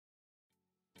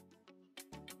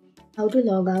How to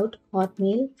log out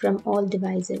Hotmail from all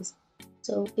devices.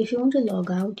 So if you want to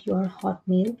log out your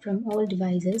Hotmail from all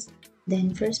devices,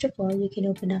 then first of all you can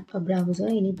open up a browser,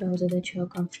 any browser that you are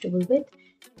comfortable with,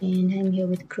 and I'm here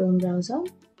with Chrome browser.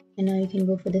 And now you can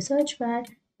go for the search bar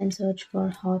and search for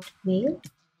Hotmail,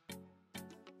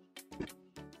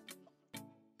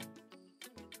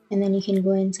 and then you can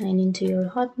go and sign into your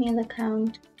Hotmail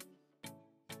account.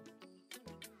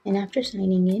 And after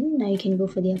signing in, now you can go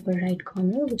for the upper right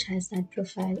corner which has that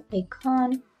profile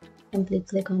icon. Simply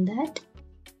click on that,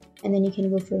 and then you can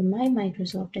go for my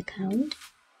Microsoft account.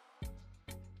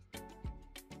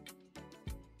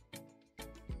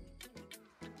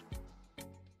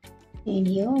 And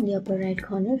here on the upper right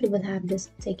corner you will have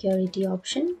this security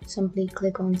option. Simply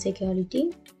click on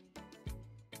security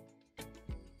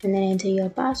and then enter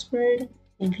your password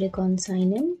and click on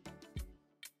sign in.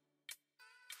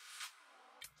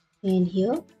 And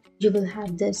here you will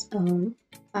have this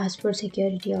password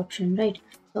security option, right?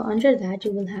 So under that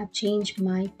you will have change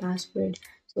my password.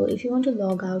 So if you want to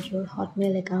log out your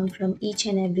Hotmail account from each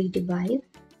and every device,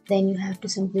 then you have to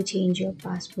simply change your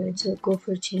password. So go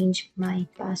for change my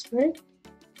password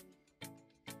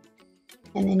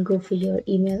and then go for your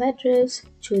email address,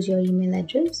 choose your email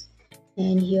address,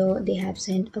 and here they have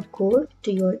sent a code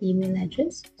to your email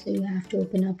address. So you have to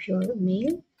open up your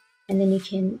mail and then you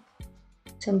can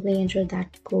simply enter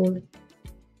that code.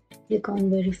 Click on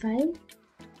verify,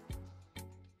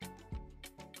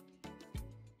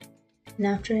 and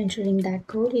after entering that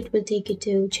code it will take you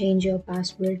to change your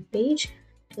password page.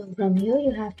 So from here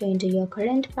you have to enter your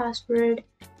current password,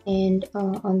 and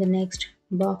on the next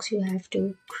box you have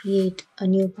to create a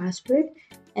new password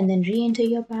and then re-enter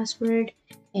your password.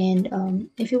 And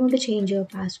if you want to change your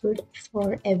password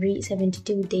for every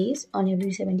 72 days,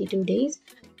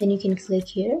 then you can click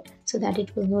here so that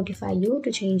it will notify you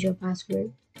to change your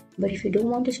password. But if you don't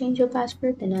want to change your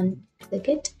password, then unclick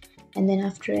it, and then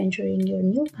after entering your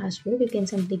new password you can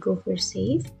simply go for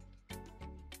save,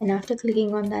 and after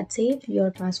clicking on that save, your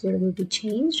password will be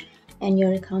changed and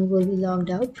your account will be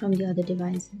logged out from the other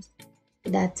devices.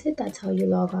 That's it. That's how you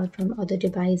log out from other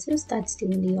devices. That's the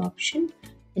only option.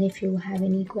 And if you have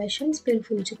any questions, feel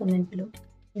free to comment below.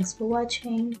 Thanks for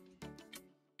watching.